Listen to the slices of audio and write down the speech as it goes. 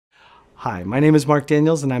Hi, my name is Mark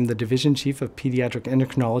Daniels and I'm the Division Chief of Pediatric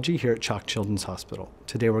Endocrinology here at CHOC Children's Hospital.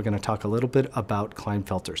 Today we're going to talk a little bit about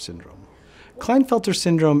Klinefelter syndrome. Klinefelter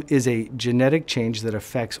syndrome is a genetic change that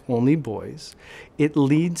affects only boys. It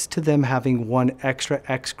leads to them having one extra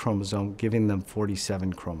X chromosome, giving them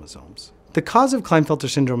 47 chromosomes. The cause of Klinefelter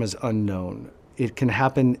syndrome is unknown. It can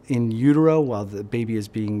happen in utero while the baby is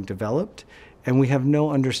being developed, and we have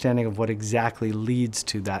no understanding of what exactly leads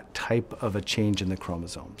to that type of a change in the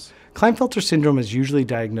chromosomes. Klinefelter syndrome is usually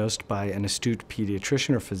diagnosed by an astute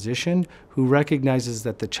pediatrician or physician who recognizes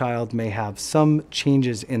that the child may have some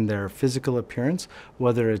changes in their physical appearance,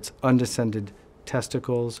 whether it's undescended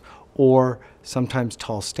testicles or sometimes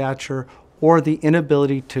tall stature, or the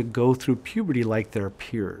inability to go through puberty like their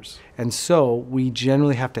peers. And so we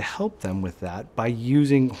generally have to help them with that by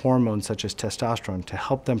using hormones such as testosterone to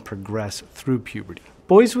help them progress through puberty.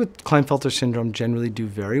 Boys with Klinefelter syndrome generally do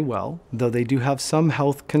very well, though they do have some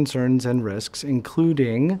health concerns and risks,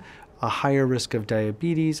 including a higher risk of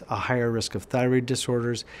diabetes, a higher risk of thyroid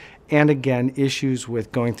disorders, and again, issues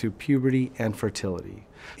with going through puberty and fertility.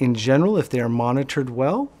 In general, if they are monitored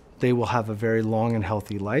well, they will have a very long and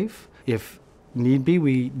healthy life. If need be,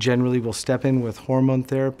 we generally will step in with hormone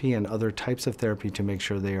therapy and other types of therapy to make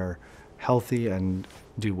sure they are healthy and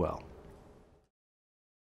do well.